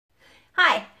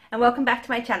and welcome back to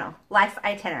my channel, Life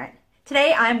Itinerant.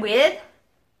 Today I'm with...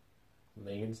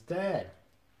 Megan's dad.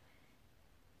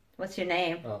 What's your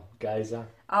name? Oh, Gazer.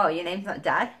 Oh, your name's not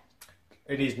Dad?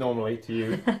 It is normally to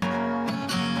you.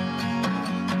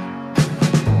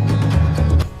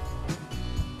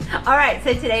 Alright,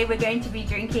 so today we're going to be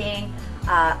drinking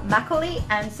Magkeolli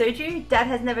and Soju. Dad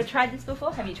has never tried this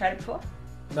before. Have you tried it before?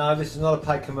 No, this is not a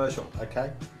paid commercial,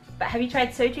 okay? But have you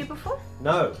tried Soju before?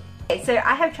 No. Okay, so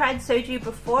I have tried Soju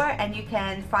before and you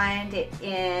can find it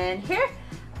in here.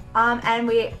 And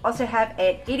we also have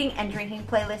an eating and drinking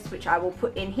playlist which I will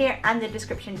put in here and the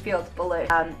description field below.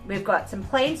 We've got some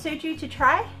plain Soju to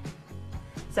try.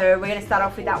 So we're going to start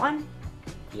off with that one?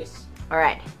 Yes.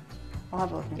 Alright.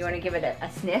 Do you want to give it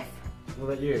a sniff?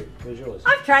 What about you? Where's yours?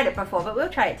 I've tried it before, but we'll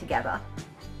try it together.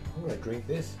 I'm going to drink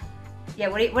this. Yeah,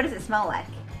 what does it smell like?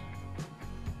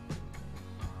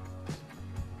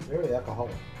 Very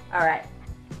alcoholic. Alright.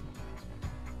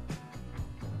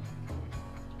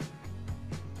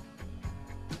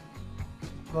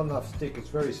 Not enough stick, it's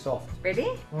very soft.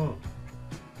 Really? Mm.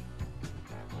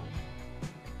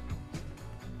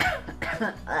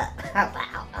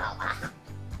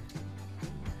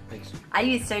 Thanks. I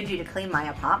use Soju to clean my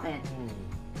apartment. Mm.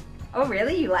 Oh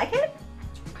really? You like it?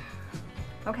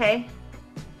 Okay.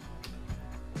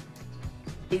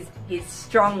 He's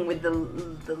strong with the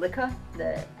liquor,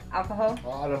 the alcohol.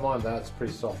 Oh, I don't mind that, it's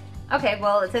pretty soft. Okay,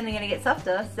 well it's only going to get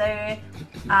softer. So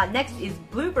next is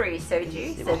blueberry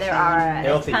Soju. So there are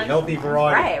healthy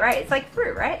variety. Right. It's like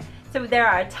fruit, right? So there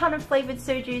are a ton of flavored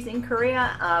Sojus in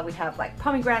Korea. We have like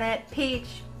pomegranate, peach,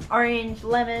 orange,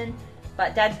 lemon,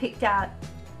 but Dad picked out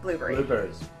blueberry.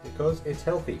 Blueberries, because it's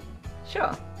healthy.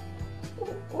 Sure.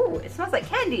 Ooh, it smells like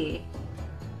candy.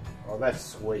 Oh, that's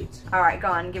sweet. Alright, go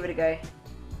on, give it a go.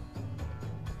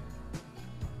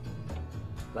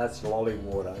 That's lolly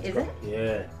water. Is it?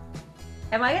 Yeah.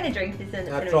 Am I going to drink this and it's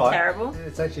going to be Right. terrible?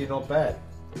 It's actually not bad.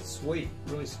 It's sweet,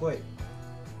 really sweet.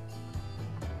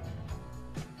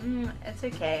 It's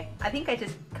okay. I think I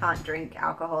just can't drink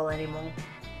alcohol anymore.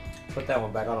 Put that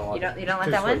one back, I don't like it. You don't like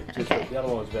Too that sweet, one? too Okay. sweet. The other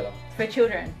one was better. It's for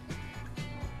children.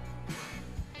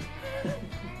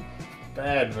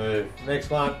 Bad move. Next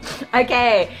one.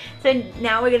 Okay, so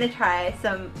now we're going to try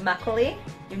some Magkeolli.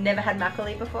 You've never had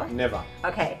Magkeolli before? Never.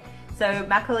 Okay, so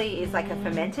Magkeolli is like a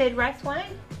fermented rice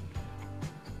wine.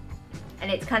 And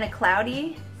it's kind of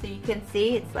cloudy, so you can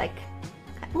see it's like...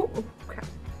 Ooh, crap.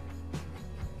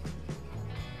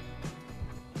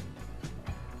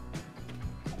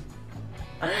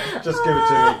 Just give it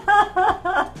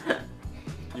to me.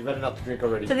 You've had enough to drink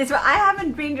already. So this one, I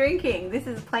haven't been drinking. This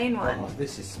is a plain one. Oh,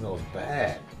 this smells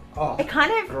bad. Oh, It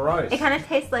kind of gross. It kind of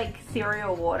tastes like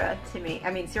cereal water to me. I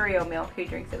mean cereal milk. Who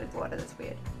drinks it with water? That's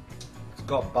weird. It's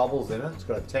got bubbles in it. It's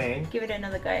got a tang. Give it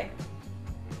another go.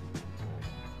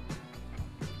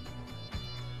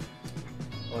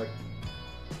 Like,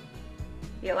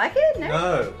 You like it? No.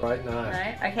 no, right? No.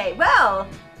 No. Okay. Well,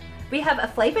 we have a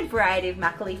flavored variety of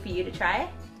Magkeolli for you to try.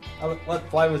 Oh, what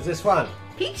flavour is this one?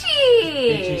 Peachy.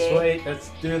 Peachy sweet.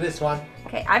 Let's do this one.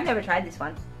 Okay, I've never tried this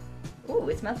one. Ooh,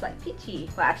 it smells like peachy.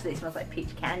 Well, actually, it smells like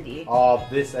peach candy. Oh,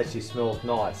 this actually smells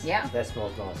nice. Yeah? That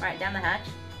smells nice. All right, down the hatch.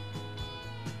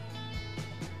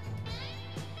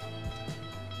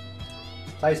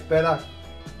 Tastes better,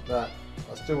 but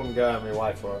I still wouldn't go out of my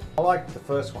way for it. I like the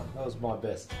first one. That was my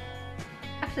best.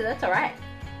 Actually, that's all right.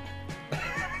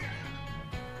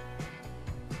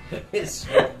 It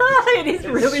smells It is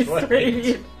really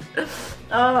sweet.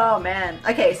 Oh man.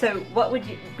 Okay, so what would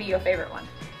be your favorite one?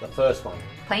 The first one.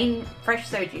 Plain fresh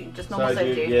Soju, just normal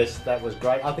Soju. Yes, that was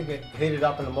great. I think it heated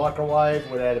up in the microwave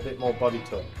would add a bit more body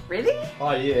to it. Really?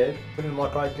 Oh yeah, put it in the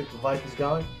microwave, get the vapors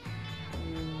going.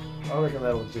 I reckon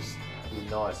that'll just be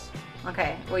nice.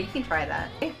 Okay, well you can try that.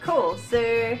 Okay, cool,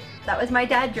 so that was my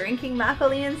dad drinking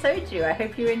Magkeolli and Soju. I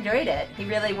hope you enjoyed it. He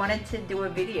really wanted to do a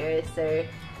video, so...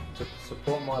 To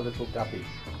support my little guppy.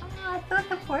 Oh, I feel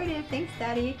supportive. Thanks,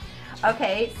 Daddy.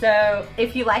 Okay, so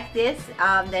if you like this,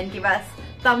 then give us a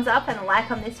thumbs up and a like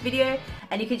on this video,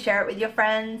 and you can share it with your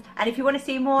friends. And if you want to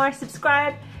see more,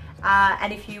 subscribe.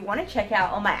 And if you want to check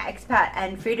out all my expat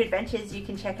and food adventures, you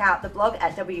can check out the blog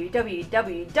at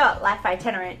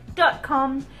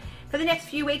www.lifeitinerant.com. For the next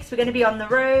few weeks, we're going to be on the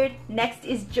road. Next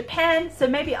is Japan, so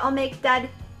maybe I'll make Dad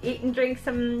eat and drink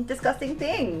some disgusting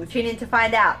things. Tune in to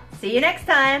find out. See you next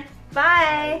time.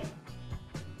 Bye.